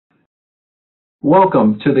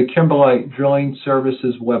Welcome to the Kimberlite Drilling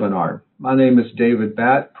Services webinar. My name is David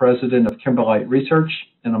Batt, President of Kimberlite Research,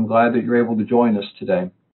 and I'm glad that you're able to join us today.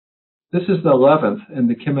 This is the 11th in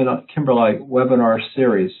the Kimberlite webinar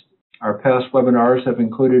series. Our past webinars have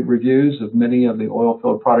included reviews of many of the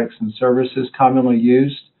oilfield products and services commonly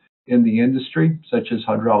used in the industry, such as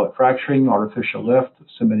hydraulic fracturing, artificial lift,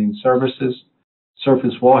 cementing services,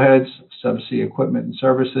 surface wellheads, subsea equipment and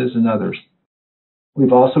services, and others.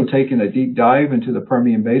 We've also taken a deep dive into the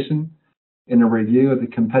Permian Basin in a review of the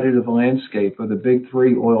competitive landscape of the big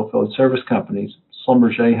three oilfield service companies,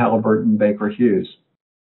 Schlumberger, Halliburton, Baker Hughes.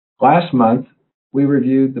 Last month, we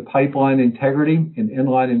reviewed the pipeline integrity and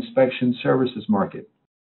inline inspection services market.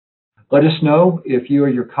 Let us know if you or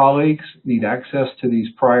your colleagues need access to these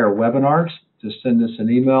prior webinars. Just send us an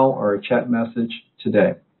email or a chat message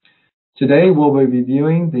today. Today, we'll be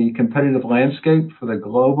reviewing the competitive landscape for the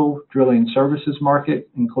global drilling services market,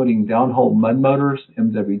 including downhole mud motors,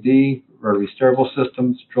 MWD, rotary steerable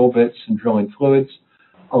systems, drill bits, and drilling fluids,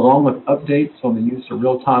 along with updates on the use of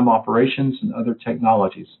real-time operations and other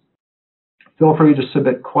technologies. Feel free to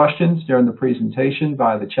submit questions during the presentation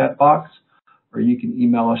via the chat box, or you can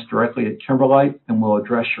email us directly at Kimberlite, and we'll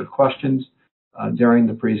address your questions during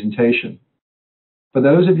the presentation. For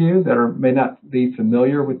those of you that may not be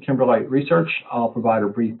familiar with Kimberlite Research, I'll provide a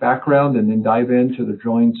brief background and then dive into the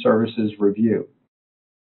drilling services review.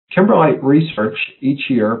 Kimberlite Research each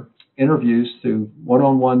year interviews through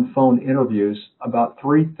one-on-one phone interviews about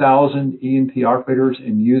 3,000 E&P operators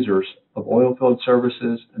and users of oilfield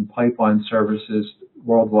services and pipeline services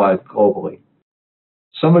worldwide globally.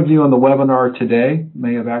 Some of you on the webinar today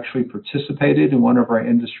may have actually participated in one of our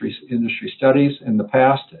industry studies in the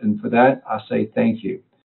past, and for that, I say thank you.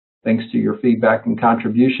 Thanks to your feedback and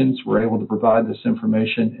contributions, we're able to provide this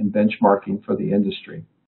information and benchmarking for the industry.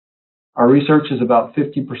 Our research is about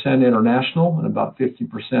 50% international and about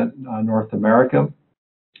 50% North America.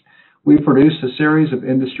 We produce a series of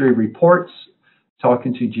industry reports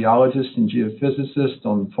talking to geologists and geophysicists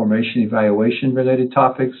on formation evaluation related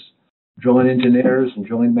topics, drilling engineers and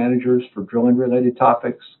drilling managers for drilling-related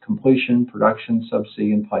topics, completion, production,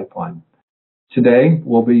 subsea, and pipeline. Today,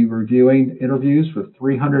 we'll be reviewing interviews with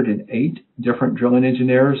 308 different drilling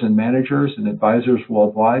engineers and managers and advisors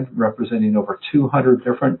worldwide, representing over 200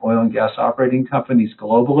 different oil and gas operating companies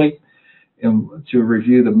globally, and to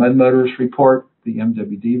review the mud motors report, the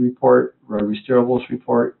MWD report, rotary steerables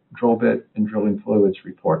report, drill bit, and drilling fluids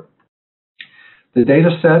report. The data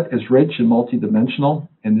set is rich and multidimensional.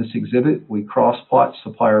 In this exhibit, we cross-plot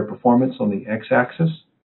supplier performance on the x-axis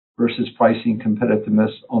versus pricing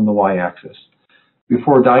competitiveness on the y-axis.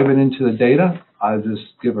 Before diving into the data, I'll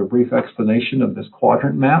just give a brief explanation of this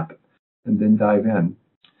quadrant map and then dive in.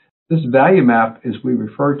 This value map, as we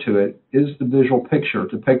refer to it, is the visual picture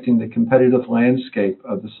depicting the competitive landscape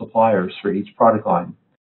of the suppliers for each product line.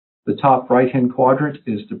 The top right-hand quadrant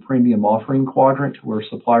is the premium offering quadrant, where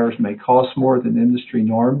suppliers may cost more than industry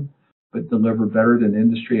norm, but deliver better than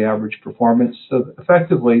industry average performance. So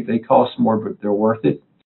effectively, they cost more, but they're worth it.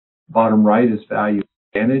 Bottom right is value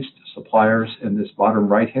advantaged. Suppliers in this bottom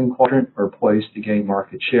right-hand quadrant are poised to gain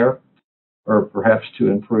market share, or perhaps to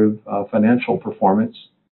improve financial performance.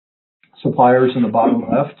 Suppliers in the bottom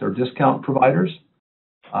left are discount providers.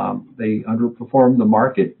 They underperform the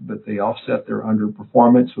market, but they offset their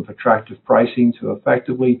underperformance with attractive pricing to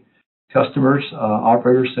effectively customers,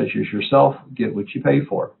 operators such as yourself, get what you pay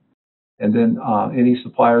for. And then any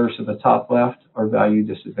suppliers at the top left are value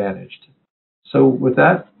disadvantaged. So with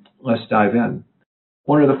that, let's dive in.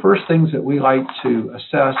 One of the first things that we like to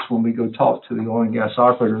assess when we go talk to the oil and gas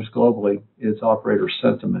operators globally is operator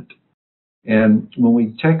sentiment. And when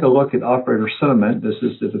we take a look at operator sentiment, this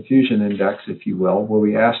is the diffusion index, if you will, where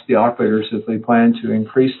we ask the operators if they plan to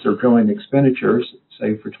increase their drilling expenditures,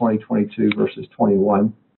 say for 2022 versus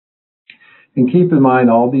 21. And keep in mind,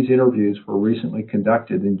 all these interviews were recently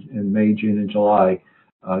conducted in May, June, and July,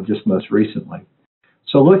 just most recently.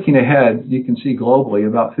 So looking ahead, you can see globally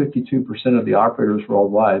about 52% of the operators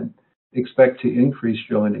worldwide expect to increase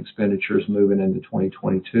drilling expenditures moving into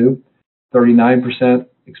 2022. 39%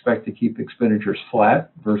 expect to keep expenditures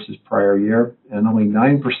flat versus prior year, and only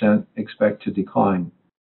 9% expect to decline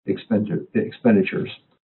expenditures.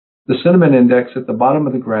 The sentiment index at the bottom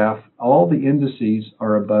of the graph, all the indices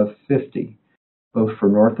are above 50, both for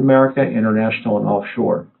North America, international, and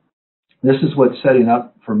offshore. This is what's setting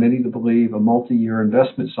up for many to believe a multi-year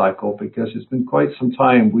investment cycle, because it's been quite some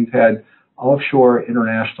time we've had offshore,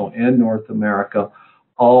 international, and North America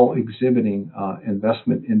all exhibiting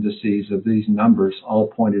investment indices of these numbers, all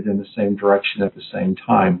pointed in the same direction at the same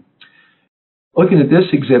time. Looking at this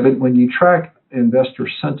exhibit, when you track investor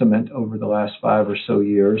sentiment over the last 5 or so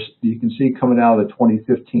years. You can see coming out of the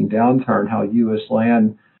 2015 downturn how U.S.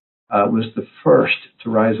 land was the first to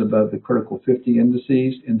rise above the critical 50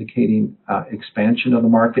 indices, indicating expansion of the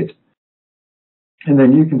market. And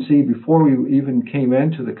then you can see before we even came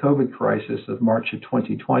into the COVID crisis of March of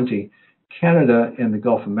 2020, Canada and the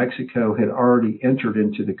Gulf of Mexico had already entered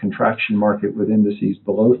into the contraction market with indices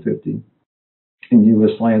below 50, and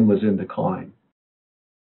U.S. land was in decline.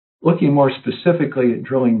 Looking more specifically at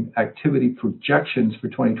drilling activity projections for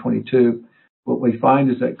 2022, what we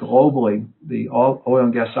find is that globally, the oil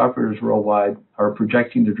and gas operators worldwide are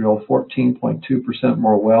projecting to drill 14.2%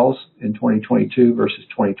 more wells in 2022 versus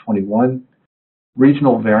 2021.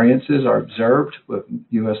 Regional variances are observed with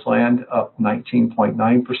U.S. land up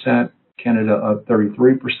 19.9%, Canada up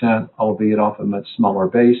 33%, albeit off a much smaller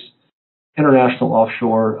base. International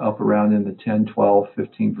offshore up around in the 10, 12,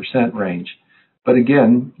 15% range. But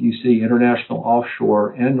again, you see international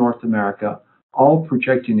offshore and North America all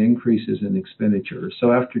projecting increases in expenditures.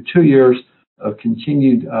 So after 2 years of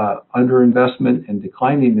continued underinvestment and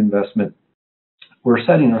declining investment, we're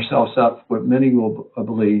setting ourselves up what many will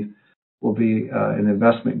believe will be an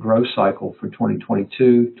investment growth cycle for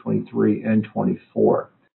 2022, 23, and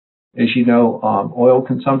 24. As you know, oil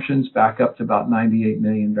consumption's back up to about 98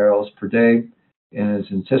 million barrels per day and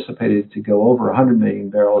is anticipated to go over 100 million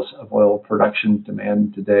barrels of oil production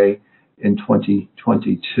demand today in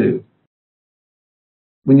 2022.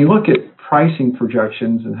 When you look at pricing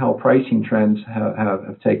projections and how pricing trends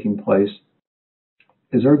have taken place,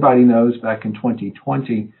 as everybody knows, back in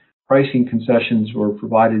 2020, pricing concessions were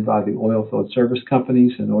provided by the oil field service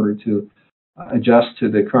companies in order to adjust to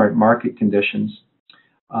the current market conditions.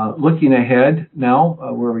 Looking ahead now,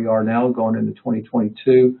 where we are now going into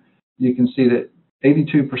 2022, you can see that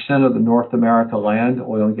 82% of the North America land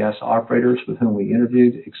oil and gas operators with whom we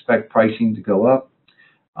interviewed expect pricing to go up,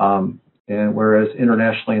 and whereas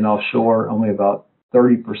internationally and offshore, only about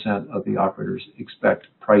 30% of the operators expect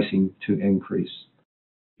pricing to increase.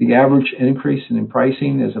 The average increase in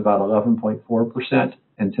pricing is about 11.4%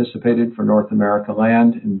 anticipated for North America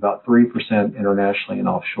land and about 3% internationally and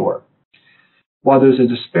offshore. While there's a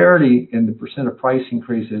disparity in the percent of price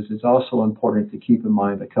increases, it's also important to keep in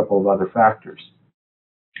mind a couple of other factors.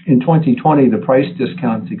 In 2020, the price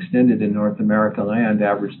discounts extended in North America land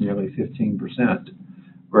averaged nearly 15%,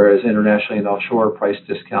 whereas internationally and offshore price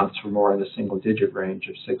discounts were more in the single-digit range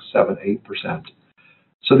of 6, 7, 8%.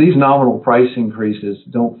 So these nominal price increases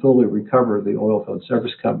don't fully recover the oil field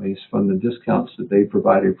service companies from the discounts that they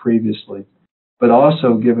provided previously, but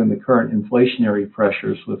also given the current inflationary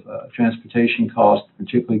pressures with transportation costs,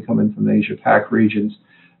 particularly coming from Asia Pac regions,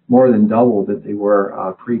 more than double that they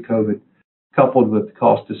were pre-COVID, coupled with the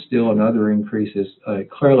cost of steel and other increases,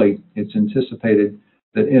 clearly it's anticipated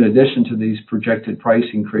that in addition to these projected price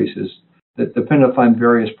increases, that depend upon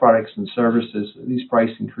various products and services, these price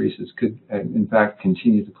increases could, in fact,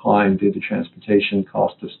 continue to climb due to transportation,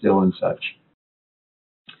 cost of steel, and such.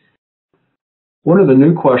 One of the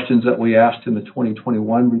new questions that we asked in the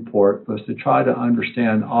 2021 report was to try to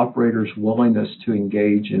understand operators' willingness to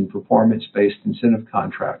engage in performance-based incentive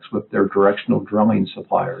contracts with their directional drilling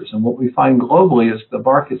suppliers. And what we find globally is the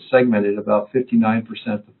market segmented about 59%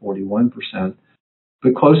 to 41%.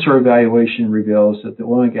 But closer evaluation reveals that the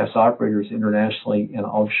oil and gas operators internationally and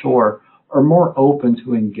offshore are more open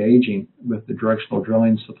to engaging with the directional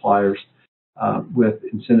drilling suppliers with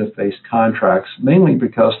incentive-based contracts, mainly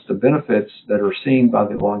because the benefits that are seen by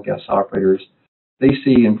the oil and gas operators, they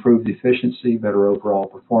see improved efficiency, better overall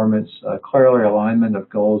performance, clearer alignment of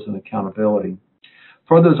goals and accountability.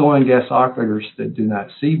 For those oil and gas operators that do not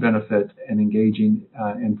see benefit in engaging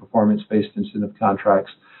in performance-based incentive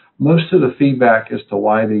contracts, most of the feedback as to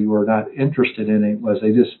why they were not interested in it was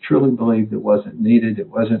they just truly believed it wasn't needed. It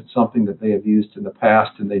wasn't something that they have used in the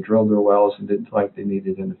past, and they drilled their wells and didn't feel like they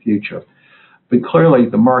needed in the future. But clearly,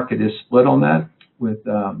 the market is split on that, with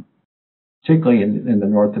particularly in the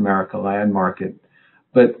North America land market.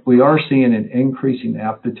 But we are seeing an increasing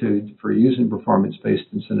aptitude for using performance-based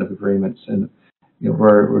incentive agreements, and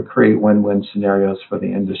where we create win-win scenarios for the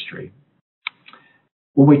industry.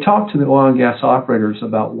 When we talk to the oil and gas operators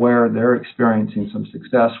about where they're experiencing some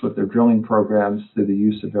success with their drilling programs through the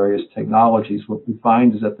use of various technologies, what we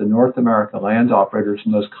find is that the North America land operators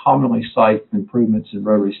most commonly cite improvements in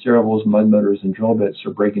rotary steerables, mud motors, and drill bits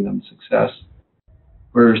are bringing them success,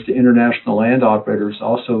 whereas the international land operators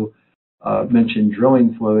also mention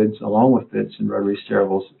drilling fluids along with bits and rotary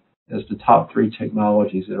steerables as the top 3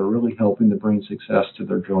 technologies that are really helping to bring success to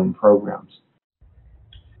their drilling programs.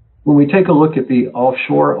 When we take a look at the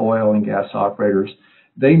offshore oil and gas operators,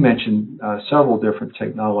 They mentioned several different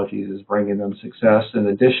technologies as bringing them success. In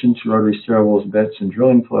addition to rotary steerables, bits, and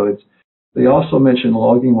drilling fluids, they also mentioned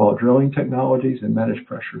logging while drilling technologies and managed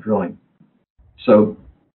pressure drilling. So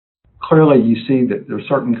clearly you see that there are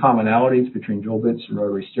certain commonalities between drill bits and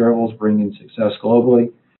rotary steerables bringing success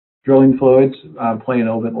globally. Drilling fluids playing a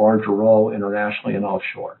little bit larger role internationally and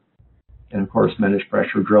offshore. And of course, managed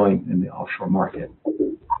pressure drilling in the offshore market.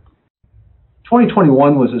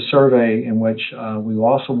 2021 was a survey in which we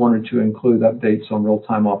also wanted to include updates on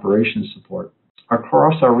real-time operations support.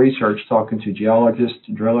 Across our research, talking to geologists,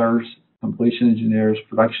 drillers, completion engineers,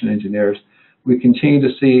 production engineers, we continue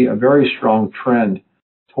to see a very strong trend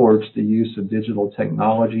towards the use of digital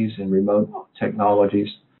technologies and remote technologies.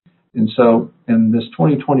 And so in this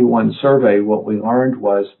 2021 survey, what we learned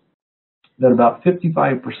was that about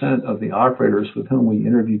 55% of the operators with whom we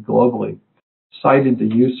interviewed globally cited the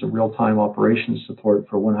use of real-time operations support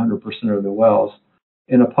for 100% of their wells.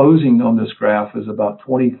 And opposing on this graph is about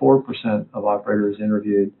 24% of operators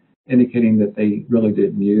interviewed, indicating that they really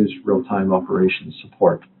didn't use real-time operations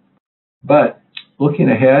support. But looking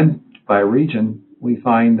ahead by region, we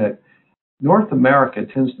find that North America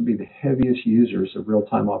tends to be the heaviest users of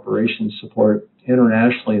real-time operations support,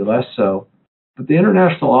 internationally less so. But the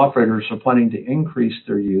international operators are planning to increase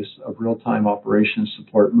their use of real-time operations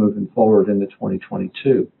support moving forward into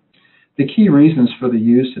 2022. The key reasons for the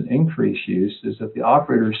use and increased use is that the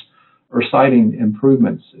operators are citing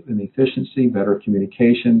improvements in efficiency, better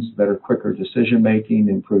communications, better, quicker decision-making,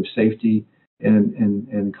 improved safety,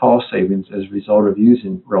 and cost savings as a result of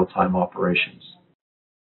using real-time operations.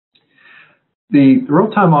 The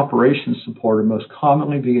real-time operations support are most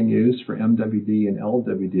commonly being used for MWD and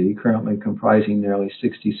LWD, currently comprising nearly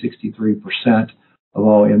 60-63% of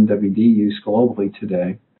all MWD use globally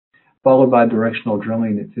today, followed by directional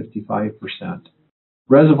drilling at 55%.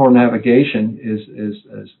 Reservoir navigation is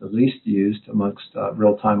the least used amongst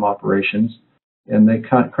real-time operations, and they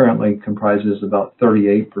currently comprises about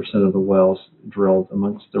 38% of the wells drilled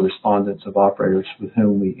amongst the respondents of operators with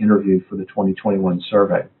whom we interviewed for the 2021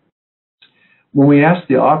 survey. When we asked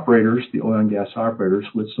the operators, the oil and gas operators,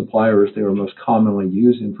 which suppliers they were most commonly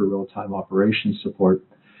using for real-time operations support,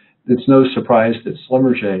 it's no surprise that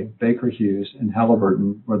Schlumberger, Baker Hughes, and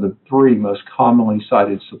Halliburton were the three most commonly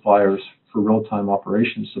cited suppliers for real-time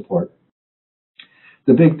operations support.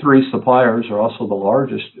 The big three suppliers are also the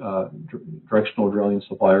largest directional drilling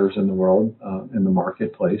suppliers in the world, in the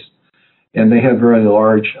marketplace, and they have very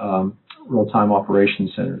large real-time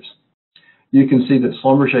operations centers. You can see that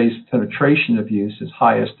Schlumberger's penetration of use is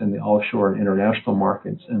highest in the offshore and international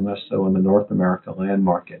markets and less so in the North America land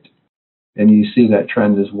market. And you see that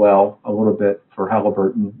trend as well a little bit for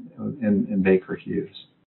Halliburton and Baker Hughes.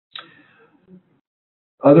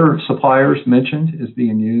 Other suppliers mentioned is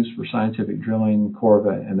being used for scientific drilling,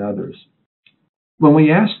 Corva, and others. When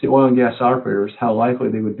we asked the oil and gas operators how likely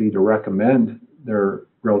they would be to recommend their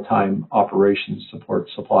real-time operations support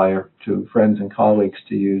supplier to friends and colleagues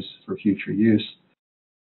to use for future use,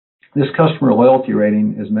 this customer loyalty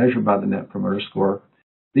rating is measured by the Net Promoter Score.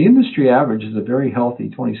 The industry average is a very healthy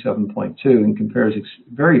 27.2 and compares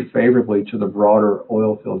very favorably to the broader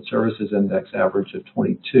Oilfield Services Index average of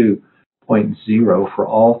 22.0 for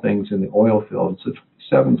all things in the oil field. So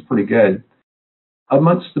 27 is pretty good.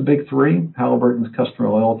 Amongst the big three, Halliburton's customer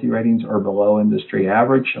loyalty ratings are below industry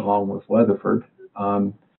average, along with Weatherford.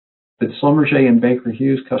 But Schlumberger and Baker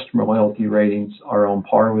Hughes customer loyalty ratings are on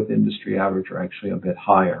par with industry average, or actually a bit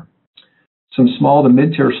higher. Some small to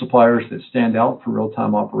mid-tier suppliers that stand out for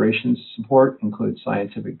real-time operations support include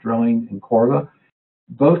Scientific Drilling and Corva.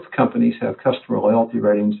 Both companies have customer loyalty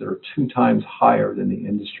ratings that are 2 times higher than the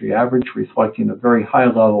industry average, reflecting a very high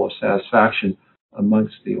level of satisfaction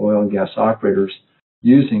amongst the oil and gas operators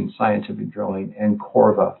using Scientific Drilling and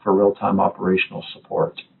Corva for real-time operational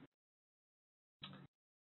support.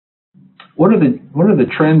 One of the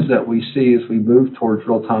trends that we see as we move towards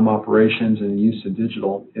real-time operations and the use of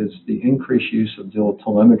digital is the increased use of digital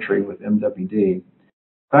telemetry with MWD.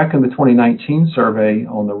 Back in the 2019 survey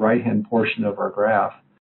on the right-hand portion of our graph,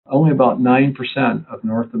 only about 9% of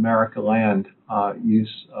North America land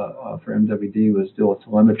use for MWD was digital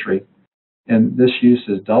telemetry, and this use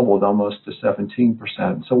has doubled almost to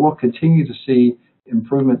 17%. So we'll continue to see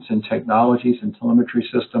improvements in technologies and telemetry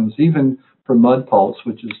systems, even for mud pulse,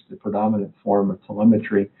 which is the predominant form of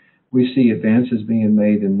telemetry. We see advances being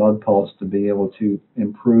made in mud pulse to be able to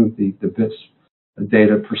improve the bits of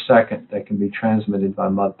data per second that can be transmitted by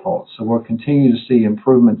mud pulse. So we'll continue to see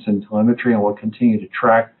improvements in telemetry, and we'll continue to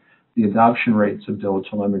track the adoption rates of digital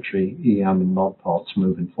telemetry, EM, and mud pulse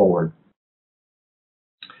moving forward.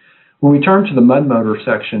 When we turn to the mud motor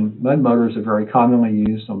section, mud motors are very commonly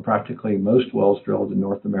used on practically most wells drilled in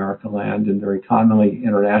North America land, and very commonly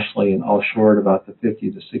internationally and offshore at about the 50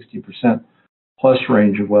 to 60% plus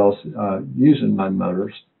range of wells using mud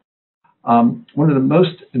motors. One of the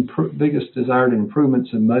most biggest desired improvements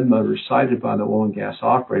in mud motors cited by the oil and gas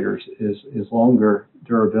operators is longer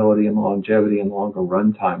durability and longevity and longer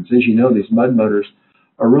run times. As you know, these mud motors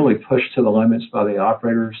are really pushed to the limits by the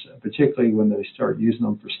operators, particularly when they start using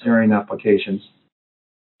them for snaring applications.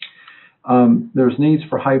 There's needs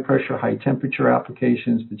for high pressure, high temperature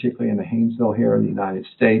applications, particularly in the Haynesville here in the United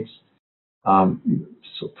States.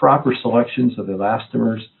 Proper selections of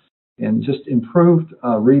elastomers, and just improved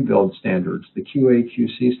rebuild standards. The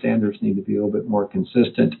QA/QC standards need to be a little bit more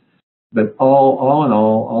consistent. But all in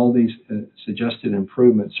all these suggested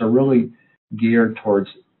improvements are really geared towards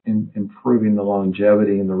improving the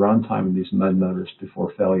longevity and the runtime of these mud motors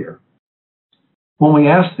before failure. When we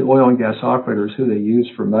ask the oil and gas operators who they use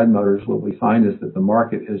for mud motors, what we find is that the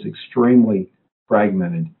market is extremely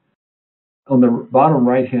fragmented. On the bottom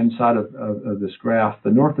right-hand side of this graph, the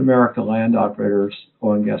North America land operators,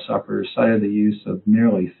 oil and gas operators, cited the use of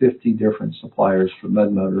nearly 50 different suppliers for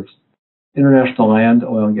mud motors. International land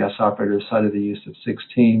oil and gas operators cited the use of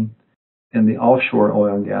 16, and the offshore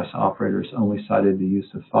oil and gas operators only cited the use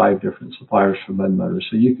of 5 different suppliers for mud motors.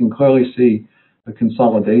 So you can clearly see the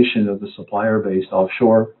consolidation of the supplier base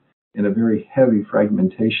offshore and a very heavy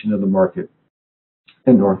fragmentation of the market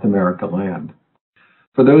in North America land.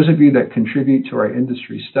 For those of you that contribute to our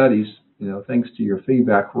industry studies, thanks to your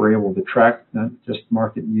feedback, we're able to track not just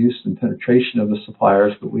market use and penetration of the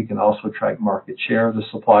suppliers, but we can also track market share of the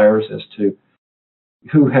suppliers as to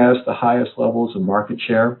who has the highest levels of market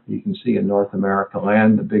share. You can see in North America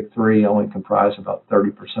land, the big three only comprise about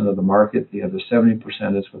 30% of the market. The other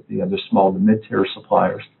 70% is with the other small to mid-tier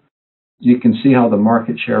suppliers. You can see how the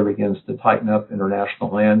market share begins to tighten up international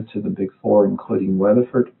land to the big four, including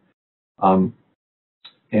Weatherford.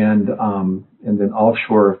 And then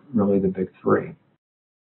offshore, really the big three.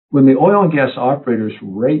 When the oil and gas operators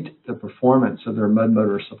rate the performance of their mud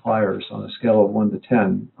motor suppliers on a scale of 1 to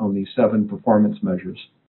 10 on these 7 performance measures: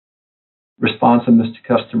 responsiveness to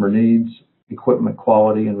customer needs, equipment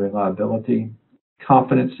quality and reliability,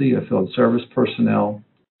 competency of field service personnel,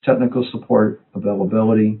 technical support,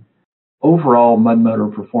 availability, overall mud motor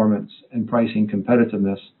performance, and pricing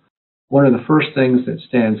competitiveness, one of the first things that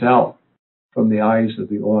stands out from the eyes of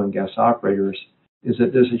the oil and gas operators is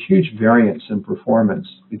that there's a huge variance in performance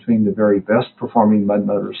between the very best performing mud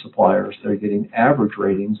motor suppliers that are getting average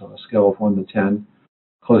ratings on a scale of 1 to 10,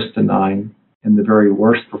 close to 9, and the very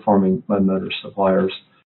worst performing mud motor suppliers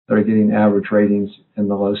that are getting average ratings in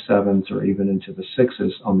the low 7s or even into the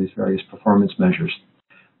 6s on these various performance measures.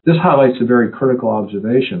 This highlights a very critical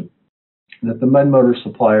observation that the mud motor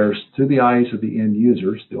suppliers, through the eyes of the end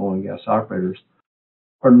users, the oil and gas operators,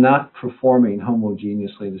 are not performing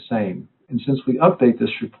homogeneously the same. And since we update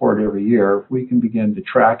this report every year, we can begin to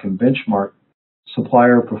track and benchmark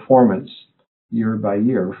supplier performance year by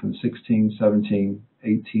year from 16, 17,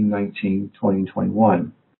 18, 19, 20, and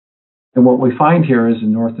 21. And what we find here is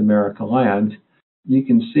in North America land, you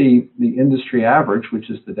can see the industry average, which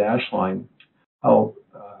is the dashed line, how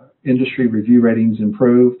industry review ratings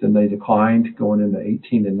improved and they declined going into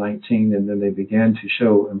 18 and 19, and then they began to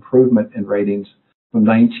show improvement in ratings from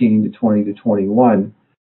 19 to 20 to 21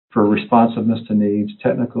 for responsiveness to needs,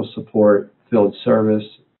 technical support, field service,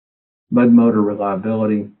 mud motor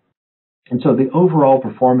reliability. And so the overall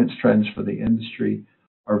performance trends for the industry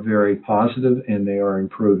are very positive, and they are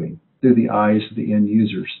improving through the eyes of the end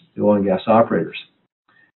users, the oil and gas operators.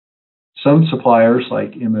 Some suppliers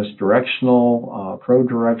like MS Directional, Pro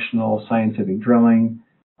Directional, Scientific Drilling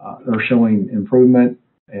are showing improvement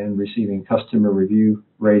and receiving customer review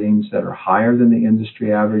ratings that are higher than the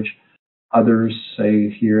industry average. Others, say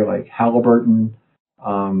here like Halliburton,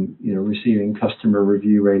 receiving customer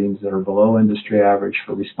review ratings that are below industry average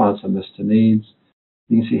for responsiveness to needs.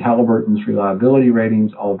 You can see Halliburton's reliability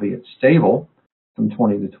ratings, albeit stable from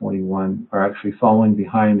 20 to 21, are actually falling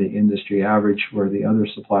behind the industry average, where the other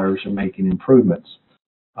suppliers are making improvements.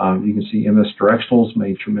 You can see MS Directional's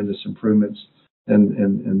made tremendous improvements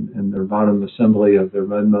in their bottom assembly of their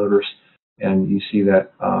mud motors, and you see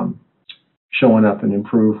that showing up in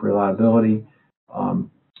improved reliability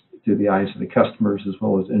through the eyes of the customers, as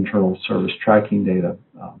well as internal service tracking data.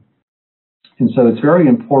 And so it's very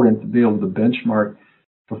important to be able to benchmark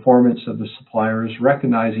performance of the suppliers,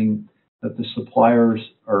 recognizing that the suppliers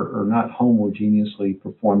are not homogeneously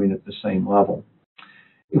performing at the same level.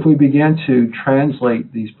 If we begin to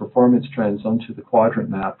translate these performance trends onto the quadrant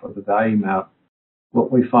map or the value map,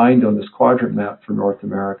 What we find on this quadrant map for North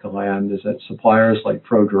America land is that suppliers like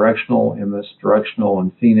Pro Directional, MS Directional,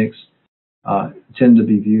 and Phoenix tend to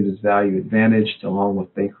be viewed as value advantaged, along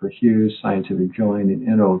with Baker Hughes, Scientific Drilling, and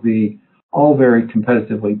NOV, all very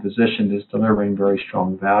competitively positioned as delivering very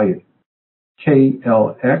strong value.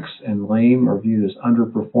 KLX and Lame are viewed as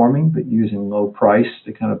underperforming, but using low price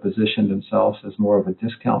to kind of position themselves as more of a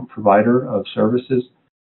discount provider of services,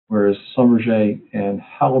 whereas Schlumberger and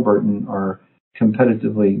Halliburton are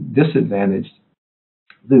competitively disadvantaged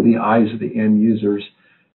through the eyes of the end users,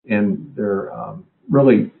 and they're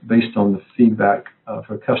really based on the feedback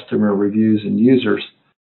for customer reviews and users,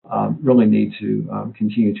 really need to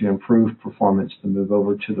continue to improve performance to move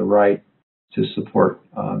over to the right to support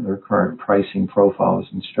their current pricing profiles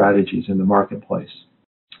and strategies in the marketplace.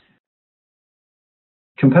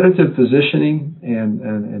 Competitive positioning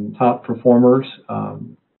and top performers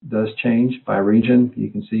does change by region. You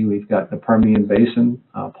can see we've got the Permian Basin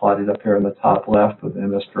plotted up here on the top left with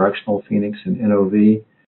MS Directional, Phoenix, and NOV.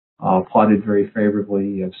 Plotted very favorably.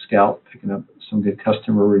 You have Scout picking up some good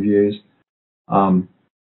customer reviews.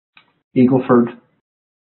 Eagle Ford,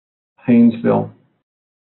 Haynesville,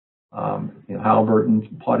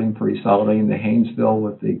 Halliburton plotting pretty solidly in the Haynesville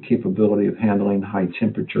with the capability of handling high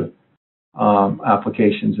temperature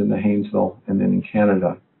applications in the Haynesville and then in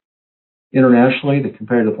Canada. Internationally, the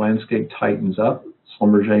competitive landscape tightens up.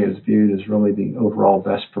 Schlumberger is viewed as really the overall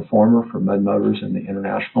best performer for mud motors in the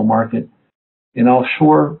international market. In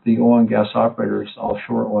offshore, the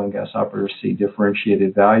offshore oil and gas operators see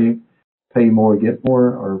differentiated value, pay more, get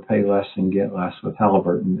more, or pay less and get less with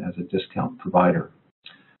Halliburton as a discount provider.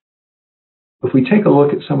 If we take a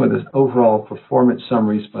look at some of the overall performance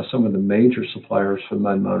summaries by some of the major suppliers for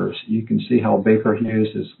mud motors, you can see how Baker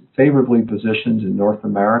Hughes is favorably positioned in North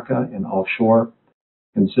America and offshore,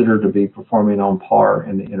 considered to be performing on par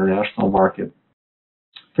in the international market,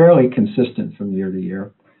 fairly consistent from year to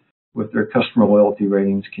year, with their customer loyalty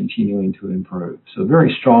ratings continuing to improve. So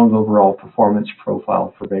very strong overall performance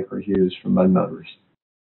profile for Baker Hughes for mud motors.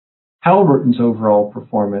 Halliburton's overall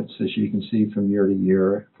performance, as you can see from year to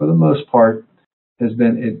year, for the most part, has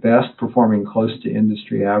been at best performing close to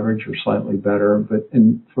industry average or slightly better, but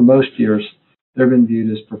for most years, they've been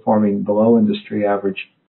viewed as performing below industry average.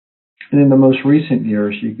 And in the most recent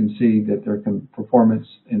years, you can see that their performance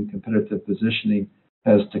and competitive positioning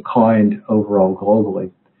has declined overall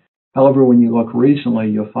globally. However, when you look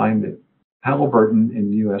regionally, you'll find that Halliburton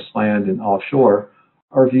in U.S. land and offshore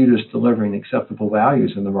are viewed as delivering acceptable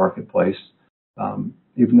values in the marketplace,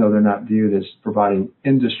 even though they're not viewed as providing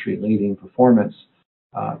industry-leading performance.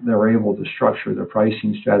 They're able to structure their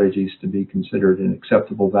pricing strategies to be considered an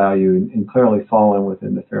acceptable value and clearly falling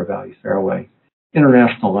within the fair value fairway.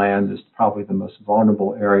 International land is probably the most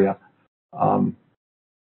vulnerable area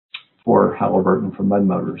for Halliburton for mud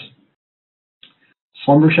motors.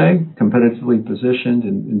 Schlumberger, competitively positioned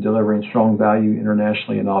and delivering strong value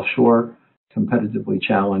internationally and offshore, competitively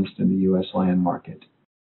challenged in the U.S. land market.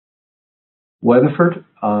 Weatherford,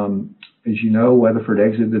 as you know, Weatherford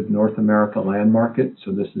exited the North America land market,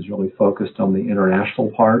 so this is really focused on the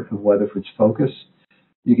international part of Weatherford's focus.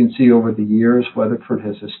 You can see over the years, Weatherford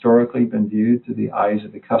has historically been viewed through the eyes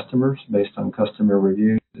of the customers based on customer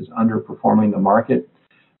reviews as underperforming the market,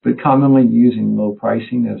 but commonly using low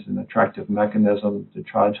pricing as an attractive mechanism to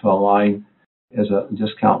try to align as a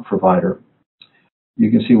discount provider. You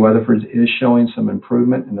can see Weatherford is showing some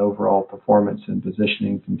improvement in overall performance and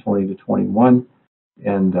positioning from 20 to 21,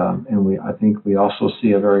 and I think we also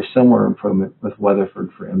see a very similar improvement with Weatherford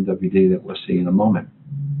for MWD that we'll see in a moment.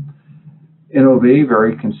 NOV,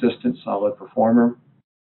 very consistent, solid performer.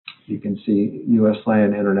 You can see U.S.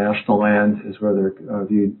 land, international land is where they're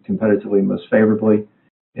viewed competitively most favorably,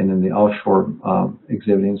 and in the offshore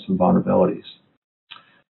exhibiting some vulnerabilities.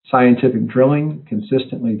 Scientific Drilling,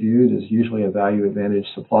 consistently viewed as usually a value advantage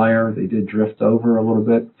supplier. They did drift over a little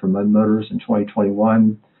bit for mud motors in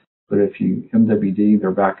 2021, but if you MWD,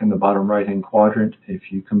 they're back in the bottom right-hand quadrant.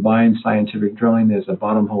 If you combine Scientific Drilling as a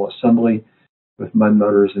bottom hole assembly with mud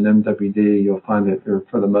motors and MWD, you'll find that they're,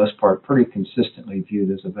 for the most part, pretty consistently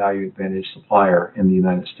viewed as a value advantage supplier in the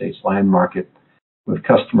United States land market, with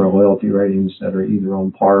customer loyalty ratings that are either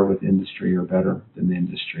on par with industry or better than the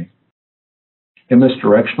industry. MS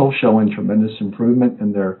Directional showing tremendous improvement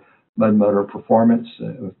in their mud motor performance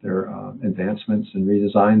with their advancements and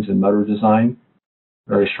redesigns in motor design.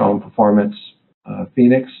 Very strong performance.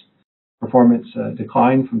 Phoenix performance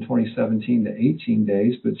declined from 2017 to 18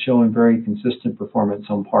 days, but showing very consistent performance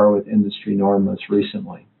on par with industry norm most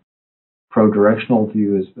recently. Pro Directional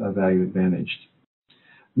view is value advantaged.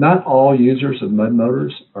 Not all users of mud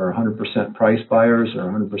motors are 100% price buyers or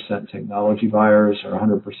 100% technology buyers or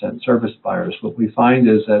 100% service buyers. What we find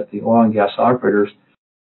is that the oil and gas operators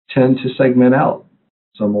tend to segment out.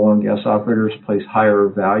 Some oil and gas operators place higher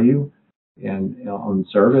value on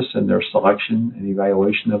service and their selection and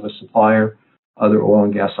evaluation of a supplier. Other oil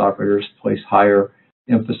and gas operators place higher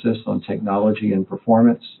emphasis on technology and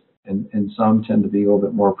performance, and some tend to be a little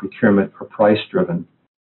bit more procurement or price driven.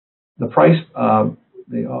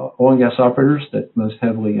 The oil and gas operators that most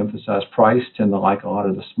heavily emphasize price tend to like a lot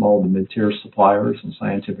of the small to mid-tier suppliers in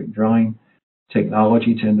scientific drilling.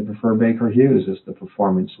 Technology tend to prefer Baker Hughes as the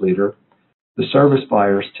performance leader. The service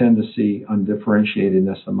buyers tend to see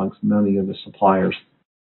undifferentiatedness amongst many of the suppliers.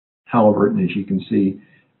 Halliburton, as you can see,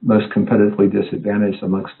 most competitively disadvantaged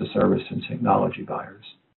amongst the service and technology buyers.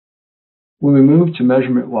 When we move to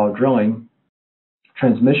measurement while drilling,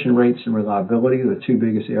 transmission rates and reliability are the two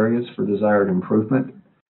biggest areas for desired improvement.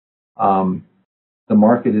 The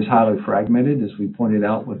market is highly fragmented, as we pointed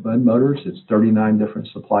out with mud motors. It's 39 different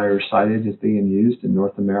suppliers cited as being used in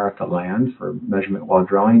North America land for measurement while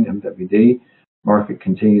drilling, MWD. Market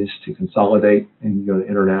continues to consolidate and go to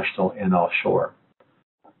international and offshore.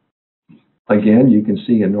 Again, you can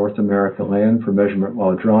see in North America land for measurement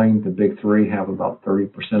while drilling, the big three have about 30%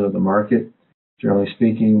 of the market, generally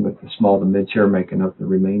speaking, with the small to mid-tier making up the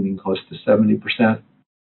remaining close to 70%.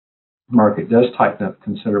 Market does tighten up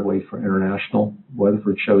considerably for international.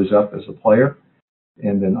 Weatherford shows up as a player,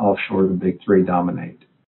 and then offshore the big three dominate.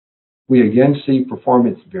 We again see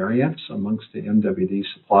performance variance amongst the MWD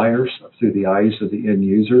suppliers through the eyes of the end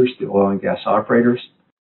users, the oil and gas operators,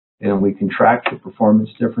 and we can track the performance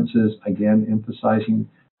differences, again emphasizing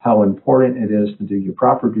how important it is to do your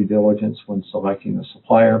proper due diligence when selecting a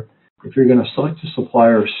supplier. If you're going to select a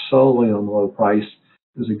supplier solely on low price,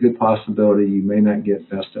 there's a good possibility you may not get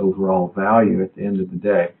best overall value at the end of the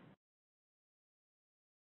day.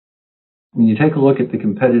 When you take a look at the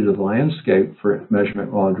competitive landscape for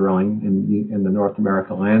measurement while drilling in the North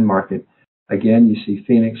America land market, again, you see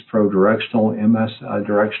Phoenix Pro Directional, MS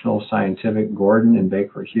Directional, Scientific, Gordon, and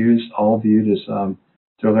Baker Hughes, all viewed as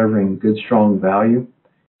delivering good, strong value.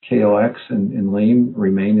 KLX and Leam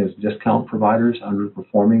remain as discount providers,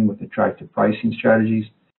 underperforming with attractive pricing strategies.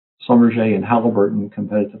 Schlumberger and Halliburton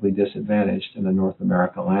competitively disadvantaged in the North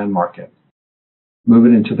America land market.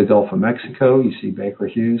 Moving into the Gulf of Mexico, you see Baker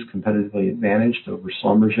Hughes competitively advantaged over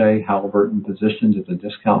Schlumberger, Halliburton positioned as a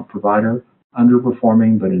discount provider,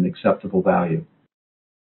 underperforming but an acceptable value.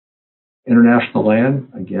 International land,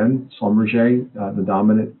 again, Schlumberger, the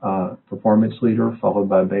dominant performance leader, followed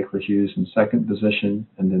by Baker Hughes in second position,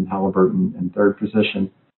 and then Halliburton in third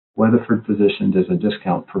position. Weatherford positioned as a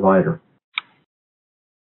discount provider.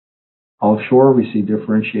 Offshore, we see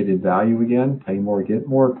differentiated value again. Pay more, get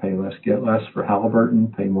more. Pay less, get less for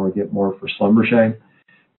Halliburton. Pay more, get more for Schlumberger.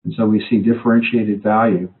 And so we see differentiated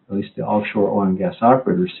value, at least the offshore oil and gas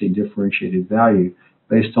operators see differentiated value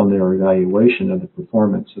based on their evaluation of the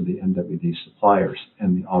performance of the MWD suppliers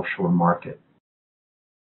and the offshore market.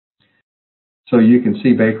 So you can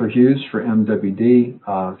see Baker Hughes for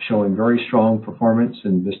MWD showing very strong performance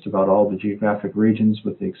in just about all the geographic regions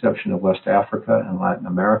with the exception of West Africa and Latin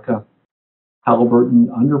America. Halliburton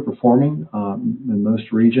underperforming in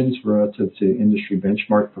most regions relative to industry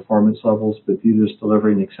benchmark performance levels, but viewed as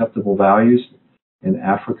delivering acceptable values in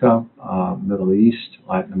Africa, Middle East,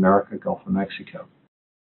 Latin America, Gulf of Mexico.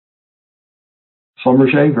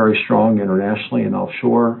 Schlumberger, very strong internationally and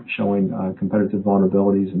offshore, showing competitive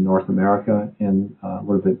vulnerabilities in North America and a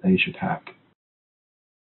little bit in Asia Pac.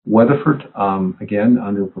 Weatherford, again,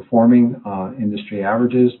 underperforming industry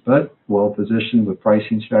averages, but well positioned with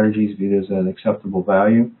pricing strategies viewed as an acceptable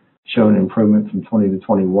value, showing improvement from 20 to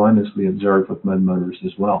 21 as we observed with mud motors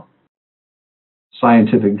as well.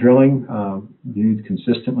 Scientific drilling, viewed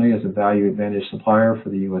consistently as a value advantage supplier for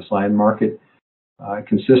the U.S. land market,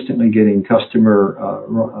 consistently getting customer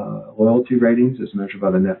loyalty ratings as measured by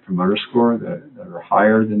the Net Promoter Score that are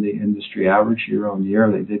higher than the industry average year on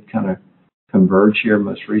year. They did kind of converge here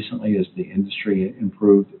most recently as the industry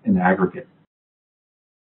improved in aggregate.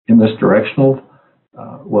 MS Directional,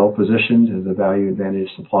 well positioned as a value advantage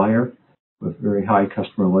supplier with very high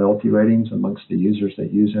customer loyalty ratings amongst the users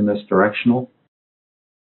that use MS Directional.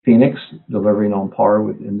 Phoenix, delivering on par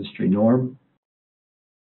with industry norm.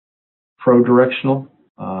 Pro Directional,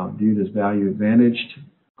 viewed as value advantaged.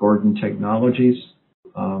 Gordon Technologies,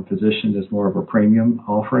 positioned as more of a premium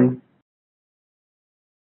offering.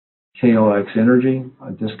 KLX Energy,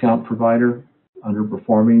 a discount provider,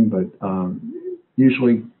 underperforming, but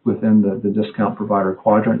usually within the discount provider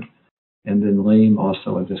quadrant. And then Leam,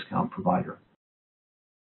 also a discount provider.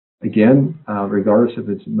 Again, regardless if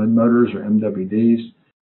it's motors or MWDs,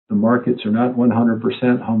 the markets are not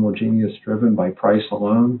 100% homogeneous, driven by price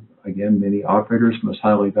alone. Again, many operators most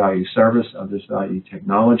highly value service, others value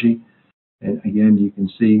technology. And again, you can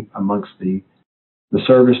see amongst the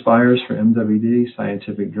service buyers for MWD,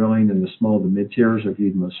 scientific drilling, and the small to mid tiers are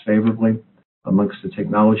viewed most favorably. Amongst the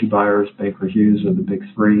technology buyers, Baker Hughes are the big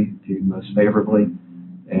three, viewed most favorably.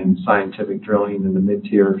 And scientific drilling and the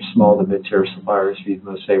mid-tier, small to mid-tier suppliers viewed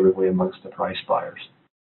most favorably amongst the price buyers.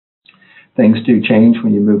 Things do change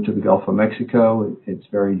when you move to the Gulf of Mexico. It's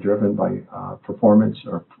very driven by performance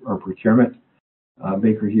or procurement.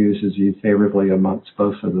 Baker Hughes is viewed favorably amongst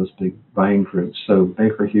both of those big buying groups. So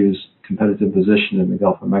Baker Hughes' competitive position in the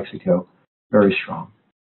Gulf of Mexico, very strong.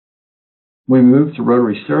 When we move to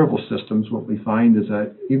rotary steerable systems, what we find is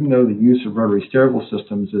that even though the use of rotary steerable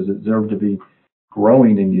systems is observed to be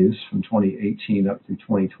growing in use from 2018 up through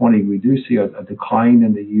 2020, we do see a decline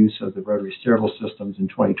in the use of the rotary steerable systems in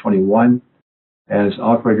 2021 as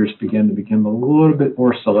operators begin to become a little bit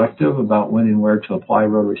more selective about when and where to apply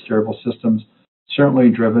rotary steerable systems, certainly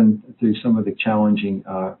driven through some of the challenging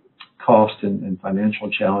cost and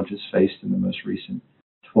financial challenges faced in the most recent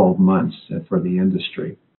 12 months for the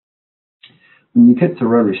industry. When you get to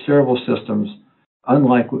rotary steerable systems,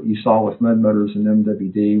 unlike what you saw with mud motors and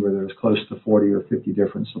MWD, where there's close to 40 or 50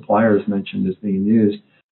 different suppliers mentioned as being used,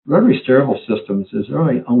 rotary steerable systems is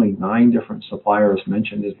really only 9 different suppliers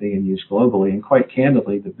mentioned as being used globally. And quite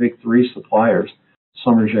candidly, the big 3 suppliers,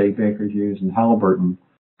 Schlumberger, Baker Hughes, and Halliburton,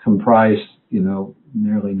 comprise,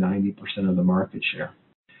 nearly 90% of the market share.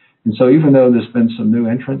 And so even though there's been some new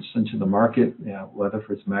entrants into the market,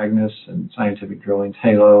 Weatherford's Magnus and Scientific Drilling's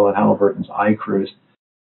Halo and Halliburton's iCruise,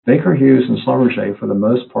 Baker Hughes and Schlumberger, for the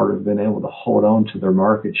most part, have been able to hold on to their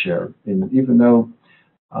market share. And even though,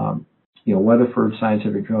 Weatherford,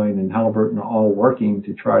 Scientific Drilling, and Halliburton are all working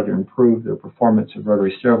to try to improve their performance of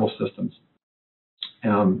rotary steerable systems,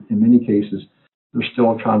 in many cases, they're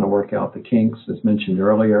still trying to work out the kinks. As mentioned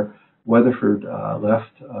earlier, Weatherford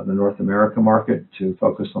left the North America market to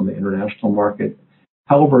focus on the international market.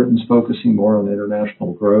 Halliburton's focusing more on the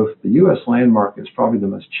international growth. The U.S. land market is probably the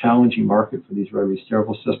most challenging market for these rotary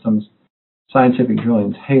steerable systems. Scientific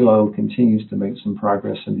Drilling's Halo continues to make some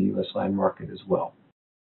progress in the U.S. land market as well.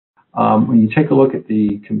 When you take a look at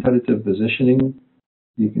the competitive positioning,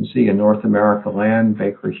 you can see in North America land,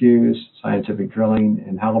 Baker Hughes, Scientific Drilling,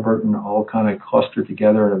 and Halliburton all kind of clustered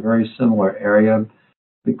together in a very similar area.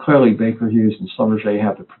 But clearly, Baker Hughes and Schlumberger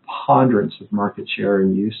have the preponderance of market share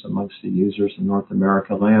in use amongst the users in North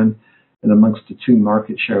America land. And amongst the 2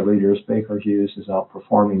 market share leaders, Baker Hughes is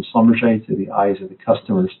outperforming Schlumberger to the eyes of the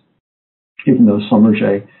customers, even though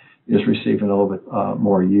Schlumberger is receiving a little bit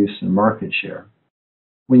more use and market share.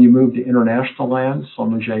 When you move to international land,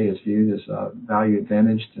 Schlumberger is viewed as a value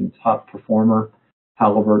advantaged and top performer.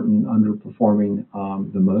 Halliburton underperforming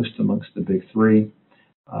the most amongst the big 3.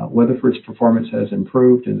 Weatherford's performance has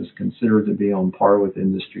improved and is considered to be on par with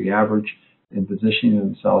industry average in positioning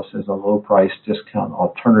themselves as a low-price discount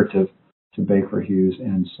alternative to Baker Hughes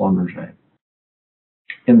and Schlumberger.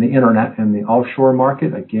 In the offshore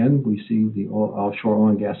market, again, we see the offshore oil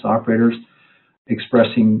and gas operators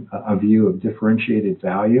expressing a view of differentiated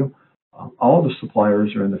value. All the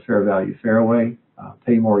suppliers are in the fair value fairway.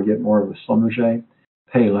 Pay more, get more with Schlumberger.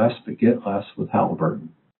 Pay less, but get less with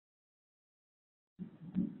Halliburton.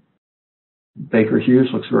 Baker Hughes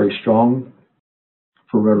looks very strong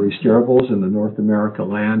for rotary steerables in the North America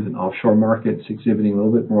land and offshore markets, exhibiting a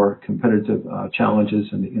little bit more competitive challenges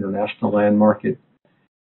in the international land market.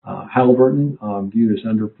 Halliburton, viewed as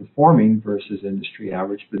underperforming versus industry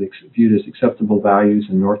average, but viewed as acceptable values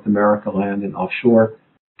in North America land and offshore,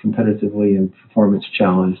 competitively and performance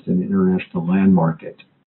challenged in the international land market.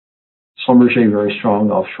 Schlumberger very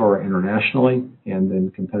strong offshore internationally, and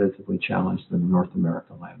then competitively challenged in the North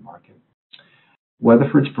America land market.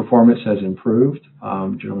 Weatherford's performance has improved,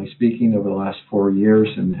 generally speaking, over the last 4 years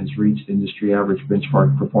and has reached industry average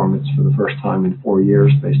benchmark performance for the first time in 4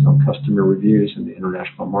 years based on customer reviews in the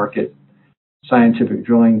international market. Scientific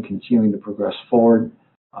Drilling continuing to progress forward.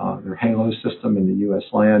 Their Halo system in the U.S.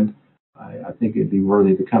 land, I think it'd be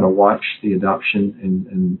worthy to kind of watch the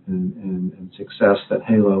adoption and success that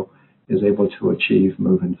Halo is able to achieve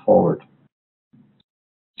moving forward.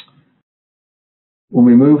 When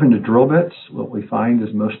we move into drill bits, what we find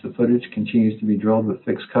is most of the footage continues to be drilled with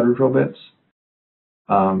fixed cutter drill bits.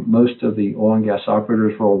 Most of the oil and gas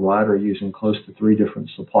operators worldwide are using close to 3 different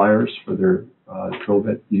suppliers for their drill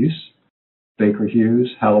bit use. Baker Hughes,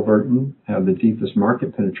 Halliburton have the deepest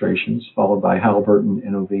market penetrations, followed by Halliburton,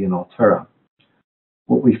 NOV, and Altera.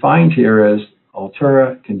 What we find here is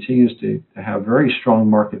Altura continues to have very strong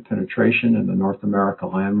market penetration in the North America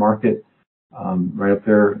land market, right up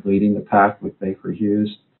there leading the pack with Baker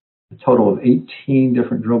Hughes. A total of 18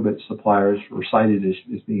 different drill bit suppliers were cited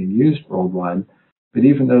as being used worldwide. But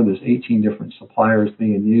even though there's 18 different suppliers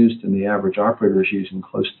being used and the average operator is using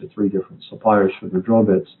close to 3 different suppliers for their drill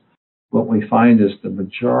bits, what we find is the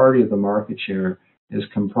majority of the market share is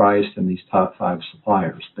comprised in these top 5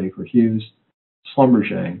 suppliers: Baker Hughes,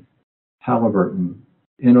 Schlumberger, Halliburton,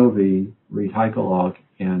 NOV, Reed-Hycalog,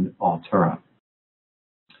 and Altura.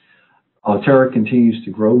 Altura continues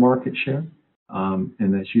to grow market share,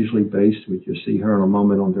 and that's usually based, which you'll see here in a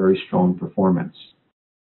moment, on very strong performance.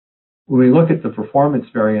 When we look at the performance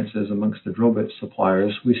variances amongst the drill bit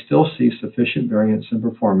suppliers, we still see sufficient variance in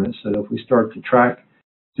performance that if we start to track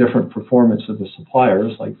different performance of the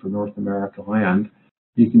suppliers, like for North America land,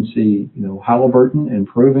 you can see, Halliburton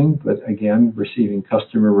improving, but again, receiving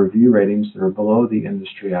customer review ratings that are below the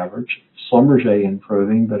industry average. Schlumberger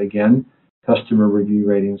improving, but again, customer review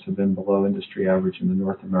ratings have been below industry average in the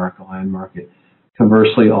North America land market.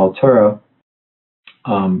 Conversely, Altura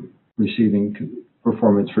receiving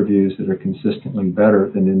performance reviews that are consistently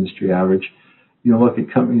better than industry average. You look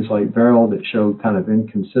at companies like Beryl that show kind of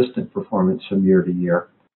inconsistent performance from year to year,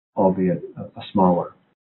 albeit a smaller.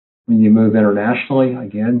 When you move internationally,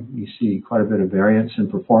 again, you see quite a bit of variance in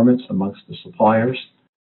performance amongst the suppliers.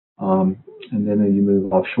 And then when you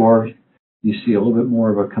move offshore, you see a little bit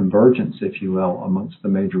more of a convergence, if you will, amongst the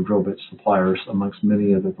major drill bit suppliers, amongst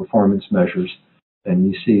many of the performance measures. And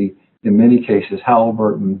you see, in many cases,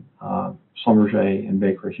 Halliburton, Schlumberger, and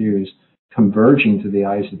Baker Hughes converging to the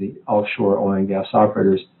eyes of the offshore oil and gas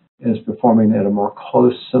operators as performing at a more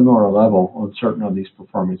close, similar level on certain of these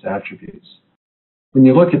performance attributes. When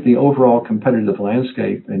you look at the overall competitive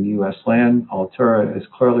landscape in U.S. land, Altura is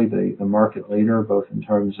clearly the market leader, both in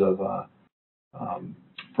terms of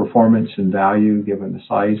performance and value, given the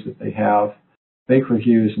size that they have. Baker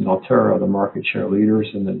Hughes and Altura are the market share leaders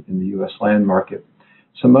in the U.S. land market.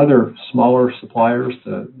 Some other smaller suppliers,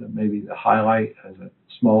 maybe the highlight is a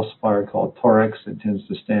small supplier called Torex that tends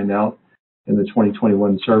to stand out in the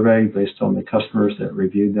 2021 survey based on the customers that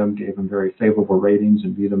reviewed them, gave them very favorable ratings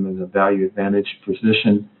and viewed them as a value advantage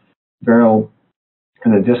position. Beryl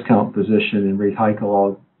in a discount position, and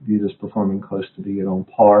Reed-Hycalog viewed as performing close to being on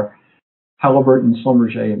par. Halliburton,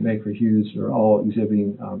 Schlumberger, and Baker Hughes are all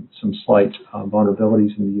exhibiting some slight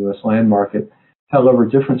vulnerabilities in the U.S. land market. However,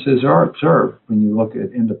 differences are observed when you look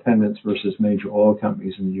at independents versus major oil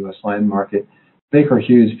companies in the U.S. land market. Baker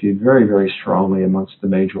Hughes viewed very, very strongly amongst the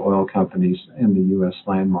major oil companies in the U.S.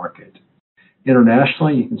 land market.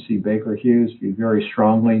 Internationally, you can see Baker Hughes viewed very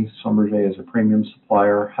strongly, Schlumberger as a premium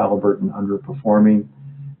supplier, Halliburton underperforming,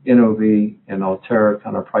 NOV and Altura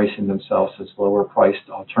kind of pricing themselves as lower priced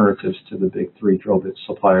alternatives to the big 3 drill bit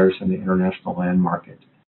suppliers in the international land market.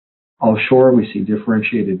 Offshore, we see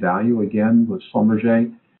differentiated value again with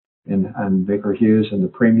Schlumberger and Baker Hughes in the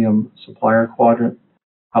premium supplier quadrant,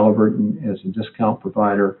 Halliburton as a discount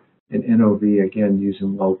provider, and NOV again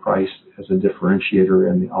using low price as a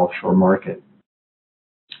differentiator in the offshore market.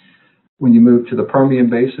 When you move to the Permian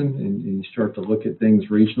Basin and you start to look at things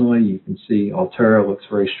regionally, you can see Altura looks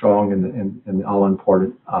very strong in the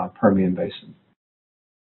all-important Permian Basin.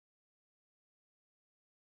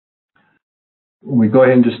 When we go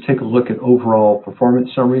ahead and just take a look at overall performance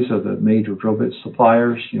summaries of the major drill bit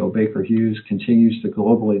suppliers, Baker Hughes continues to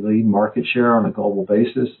globally lead market share on a global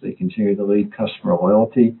basis. They continue to lead customer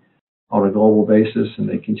loyalty on a global basis, and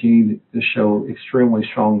they continue to show extremely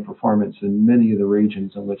strong performance in many of the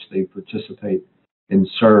regions in which they participate and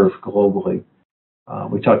serve globally.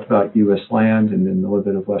 We talked about U.S. land and then a little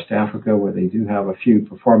bit of West Africa, where they do have a few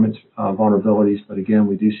performance vulnerabilities, but again,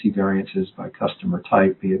 we do see variances by customer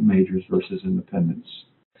type, be it majors versus independents.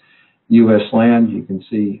 U.S. land, you can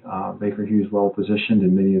see Baker Hughes well positioned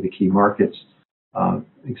in many of the key markets,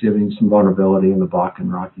 exhibiting some vulnerability in the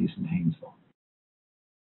Bakken, Rockies, and Haynesville.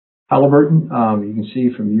 Halliburton, you can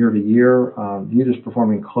see from year to year, viewed as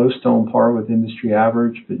performing close to on par with industry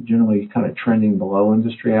average, but generally kind of trending below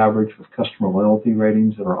industry average with customer loyalty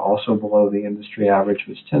ratings that are also below the industry average,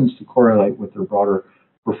 which tends to correlate with their broader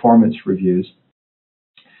performance reviews.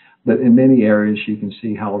 But in many areas, you can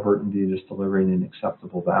see Halliburton viewed as delivering an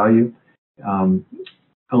acceptable value.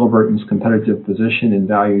 Halliburton's competitive position and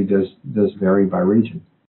value does vary by region.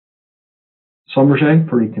 Schlumberger,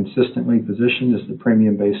 pretty consistently positioned as the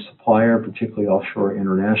premium-based supplier, particularly offshore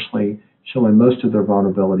internationally, showing most of their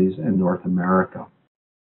vulnerabilities in North America.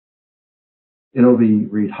 NOV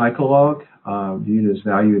Reed-Hycalog, viewed as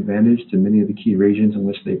value advantaged in many of the key regions in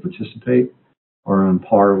which they participate, are on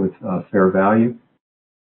par with fair value.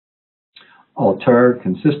 Altair,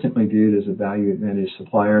 consistently viewed as a value advantage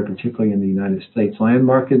supplier, particularly in the United States land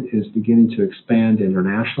market, is beginning to expand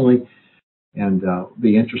internationally, and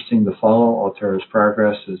be interesting to follow Altair's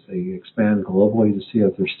progress as they expand globally to see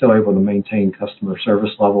if they're still able to maintain customer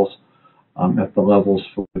service levels at the levels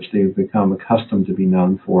for which they've become accustomed to be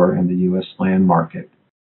known for in the U.S. land market.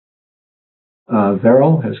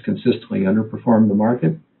 Vero has consistently underperformed the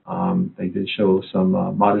market. They did show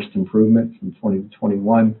some modest improvement from 20 to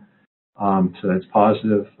 21. So that's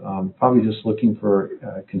positive. Probably just looking for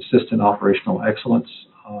consistent operational excellence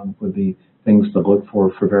would be things to look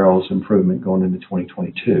for Vero's improvement going into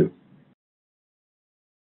 2022.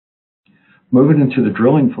 Moving into the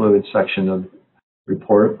drilling fluid section of the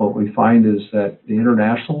report, what we find is that the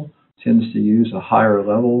international tends to use a higher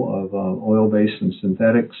level of oil-based and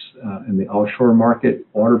synthetics in the offshore market,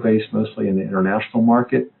 water-based mostly in the international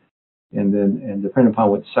market. And depending upon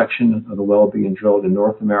what section of the well being drilled in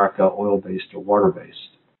North America, oil-based or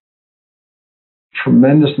water-based.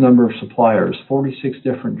 Tremendous number of suppliers, 46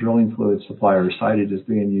 different drilling fluid suppliers cited as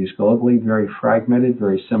being used globally, very fragmented,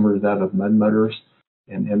 very similar to that of mud motors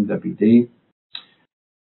and MWD.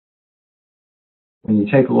 When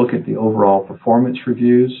you take a look at the overall performance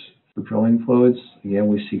reviews for drilling fluids, again,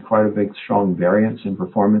 we see quite a big, strong variance in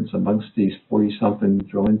performance amongst these 40-something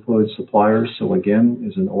drilling fluid suppliers. So again,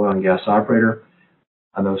 as an oil and gas operator,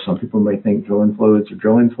 I know some people may think drilling fluids are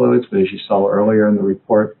drilling fluids, but as you saw earlier in the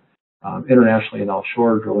report, internationally and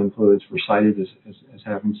offshore, drilling fluids were cited as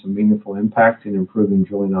having some meaningful impact in improving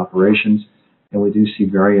drilling operations, and we do see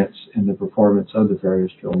variance in the performance of the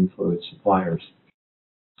various drilling fluid suppliers.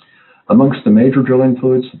 Amongst the major drilling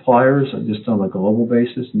fluid suppliers, just on a global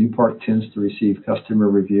basis, Newpark tends to receive customer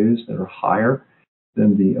reviews that are higher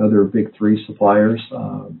than the other big three suppliers,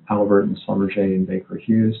 Halliburton, Schlumberger, and Baker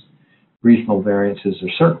Hughes. Regional variances are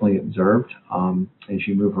certainly observed as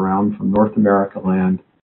you move around from North America land.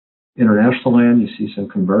 International land, you see some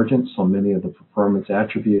convergence on many of the performance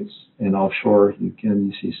attributes, and offshore, you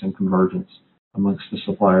see some convergence amongst the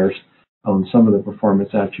suppliers on some of the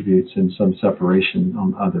performance attributes and some separation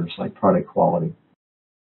on others, like product quality.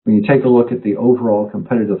 When you take a look at the overall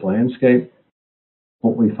competitive landscape,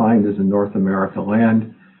 what we find is in North America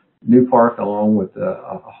land, Newpark, along with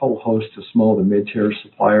a whole host of small to mid-tier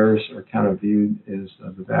suppliers, are kind of viewed as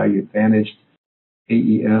the value-advantaged.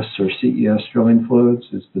 AES or CES drilling fluids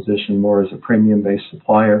is positioned more as a premium-based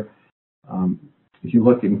supplier. If you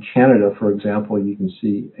look in Canada, for example, you can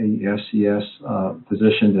see AES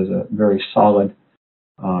positioned as a very solid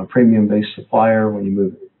premium-based supplier. When you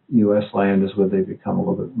move U.S. land is where they become a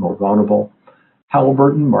little bit more vulnerable.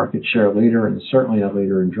 Halliburton, market share leader, and certainly a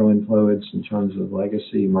leader in drilling fluids in terms of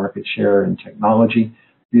legacy, market share, and technology,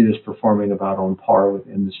 viewed as performing about on par with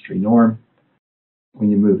industry norm.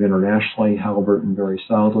 When you move internationally, Halliburton very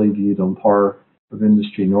solidly viewed on par with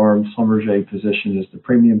industry norms. Schlumberger positioned as the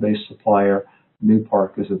premium-based supplier.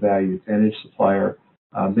 Newpark is a value advantage supplier.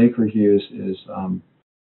 Baker Hughes is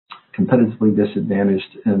competitively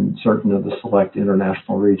disadvantaged in certain of the select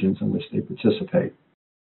international regions in which they participate.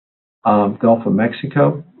 Gulf of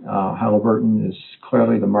Mexico, Halliburton is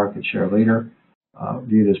clearly the market share leader,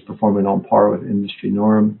 viewed as performing on par with industry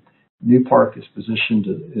norm. Newpark is positioned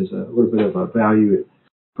as a little bit of a value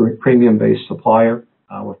premium-based supplier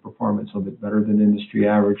with performance a little bit better than industry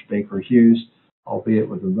average. Baker Hughes, albeit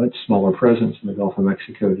with a much smaller presence in the Gulf of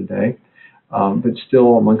Mexico today, but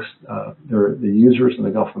still amongst the users in the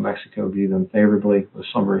Gulf of Mexico view them favorably, with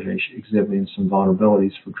Schlumberger exhibiting some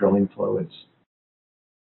vulnerabilities for drilling fluids.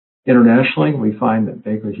 Internationally, we find that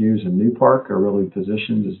Baker Hughes and Newpark are really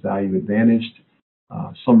positioned as value advantaged.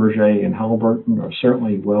 Schlumberger and Halliburton are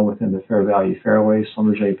certainly well within the fair value fairway.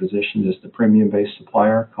 Schlumberger positioned as the premium-based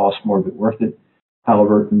supplier, cost more but worth it.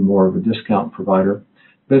 Halliburton more of a discount provider.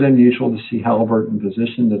 A bit unusual to see Halliburton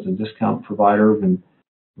positioned as a discount provider, and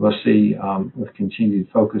we'll see with continued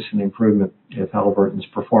focus and improvement of Halliburton's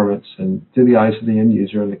performance, and through the eyes of the end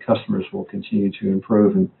user and the customers will continue to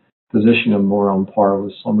improve and position them more on par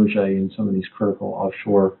with Schlumberger in some of these critical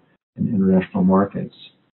offshore and international markets.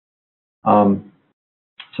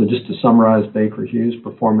 So just to summarize Baker Hughes'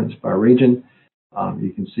 performance by region,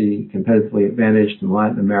 you can see competitively advantaged in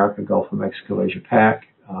Latin America, Gulf of Mexico, Asia Pac,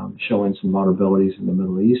 showing some vulnerabilities in the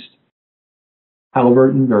Middle East.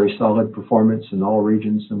 Halliburton, very solid performance in all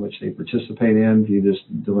regions in which they participate in, viewed as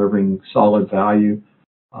delivering solid value.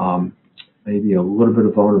 Maybe a little bit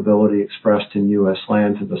of vulnerability expressed in U.S.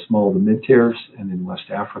 land to the small to mid-tiers and in West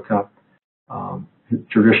Africa.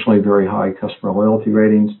 Traditionally very high customer loyalty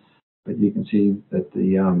ratings, but you can see that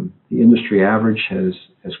the industry average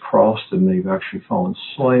has crossed, and they've actually fallen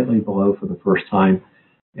slightly below for the first time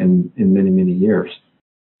in many, many years.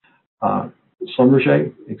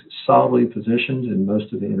 Schlumberger is solidly positioned in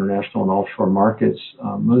most of the international and offshore markets,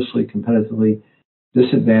 mostly competitively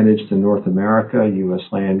disadvantaged in North America, U.S.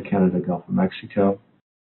 land, Canada, Gulf of Mexico.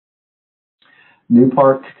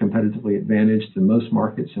 Newpark, competitively advantaged in most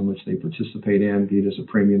markets in which they participate in, viewed as a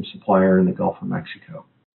premium supplier in the Gulf of Mexico.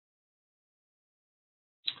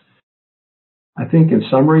 I think in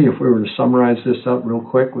summary, if we were to summarize this up real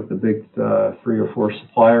quick with the big 3 or 4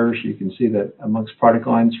 suppliers, you can see that amongst product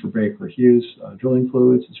lines for Baker Hughes, drilling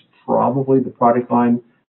fluids is probably the product line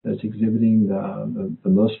that's exhibiting the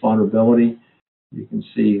most vulnerability. You can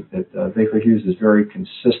see that Baker Hughes is very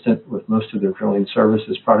consistent with most of their drilling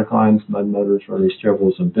services product lines, mud motors, rotary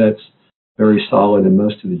steerables, and bits, very solid in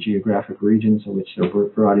most of the geographic regions in which they're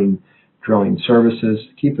providing drilling services.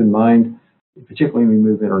 Keep in mind, particularly when we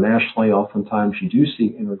move internationally, oftentimes you do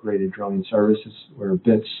see integrated drilling services where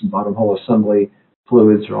bits and bottom hole assembly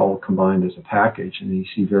fluids are all combined as a package, and you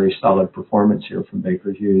see very solid performance here from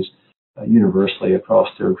Baker Hughes universally across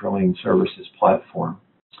their drilling services platform.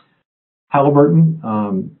 Halliburton,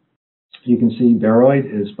 you can see Baroid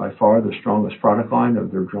is by far the strongest product line of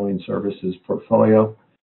their drilling services portfolio.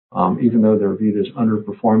 Even though they're viewed as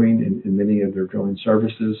underperforming in many of their drilling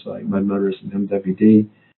services like mud motors and MWD,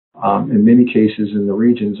 in many cases in the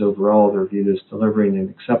regions overall, they're viewed as delivering an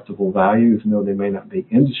acceptable value, even though they may not be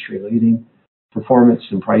industry-leading. Performance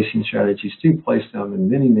and pricing strategies do place them in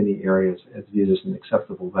many, many areas as viewed as an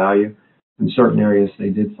acceptable value. In certain areas,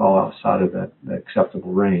 they did fall outside of that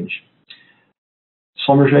acceptable range.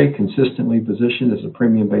 Schlumberger, consistently positioned as a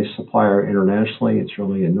premium-based supplier internationally. It's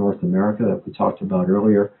really in North America that we talked about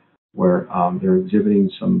earlier, where they're exhibiting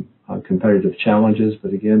some competitive challenges,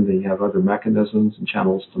 but again, they have other mechanisms and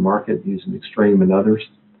channels to market using Extreme and others.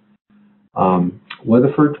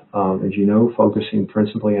 Weatherford, as you know, focusing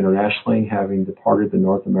principally internationally, having departed the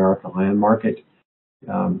North America land market.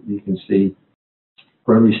 You can see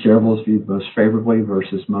rotary steerables viewed most favorably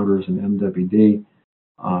versus motors and MWD,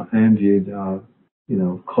 and viewed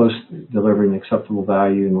close, delivering acceptable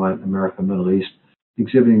value in Latin America, Middle East,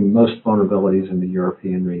 exhibiting most vulnerabilities in the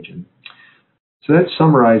European region. So that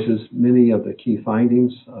summarizes many of the key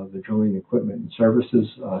findings of the Drilling Equipment and Services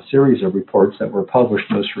series of reports that were published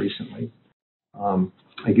most recently.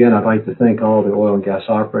 Again, I'd like to thank all the oil and gas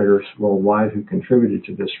operators worldwide who contributed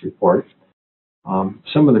to this report.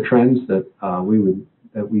 Some of the trends that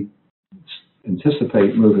we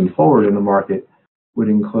anticipate moving forward in the market would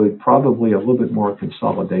include probably a little bit more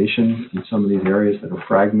consolidation in some of these areas that are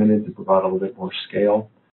fragmented to provide a little bit more scale,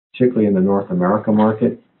 particularly in the North America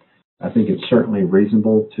market. I think it's certainly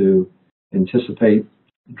reasonable to anticipate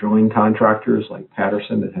drilling contractors like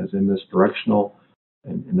Patterson that has MS Directional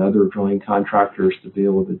and other drilling contractors to be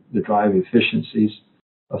able to drive efficiencies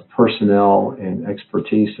of personnel and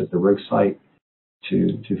expertise at the rig site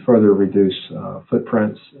to further reduce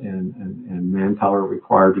footprints and manpower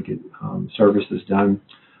required to get services done.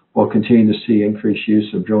 We'll continue to see increased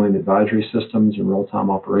use of drilling advisory systems and real-time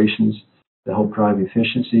operations to help drive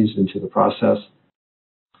efficiencies into the process.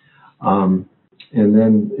 And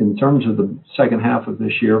then in terms of the second half of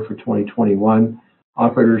this year for 2021,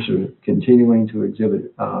 operators are continuing to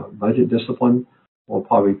exhibit budget discipline. We'll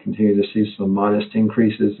probably continue to see some modest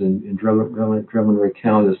increases in drilling rig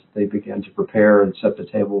count as they begin to prepare and set the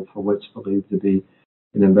table for what's believed to be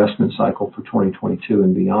an investment cycle for 2022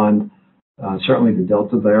 and beyond. Certainly the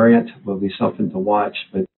Delta variant will be something to watch,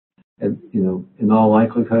 but in all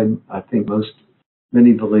likelihood, I think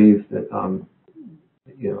many believe that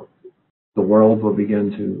the world will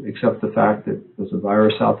begin to accept the fact that there's a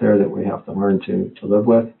virus out there that we have to learn to live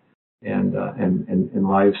with, and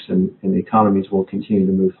lives and economies will continue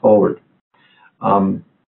to move forward.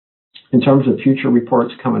 In terms of future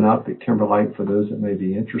reports coming up at Kimberlite, for those that may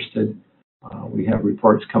be interested, we have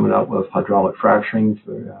reports coming up with hydraulic fracturing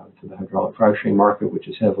to the hydraulic fracturing market, which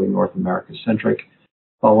is heavily North America centric,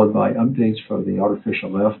 followed by updates for the artificial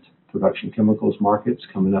lift production chemicals markets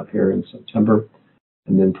coming up here in September,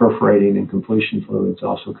 and then perforating and completion fluids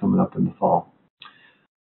also coming up in the fall.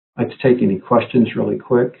 I'd like to take any questions really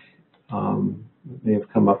quick. That may have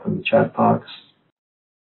come up in the chat box.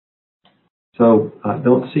 So I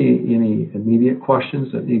don't see any immediate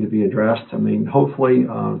questions that need to be addressed. I mean, hopefully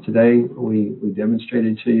today we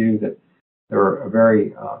demonstrated to you that there are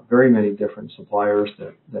very many different suppliers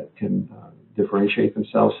that can differentiate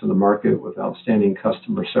themselves in the market with outstanding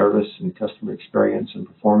customer service and customer experience and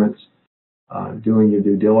performance. Doing your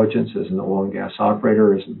due diligence as an oil and gas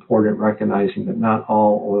operator is important, recognizing that not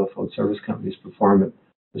all oil field service companies perform at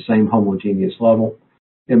the same homogeneous level.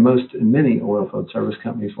 And many oil field service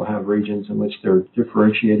companies will have regions in which they're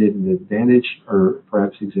differentiated and advantaged or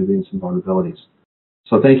perhaps exhibiting some vulnerabilities.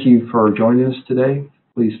 So thank you for joining us today.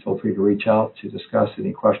 Please feel free to reach out to discuss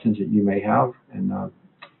any questions that you may have. And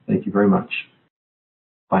thank you very much.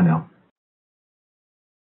 Bye now.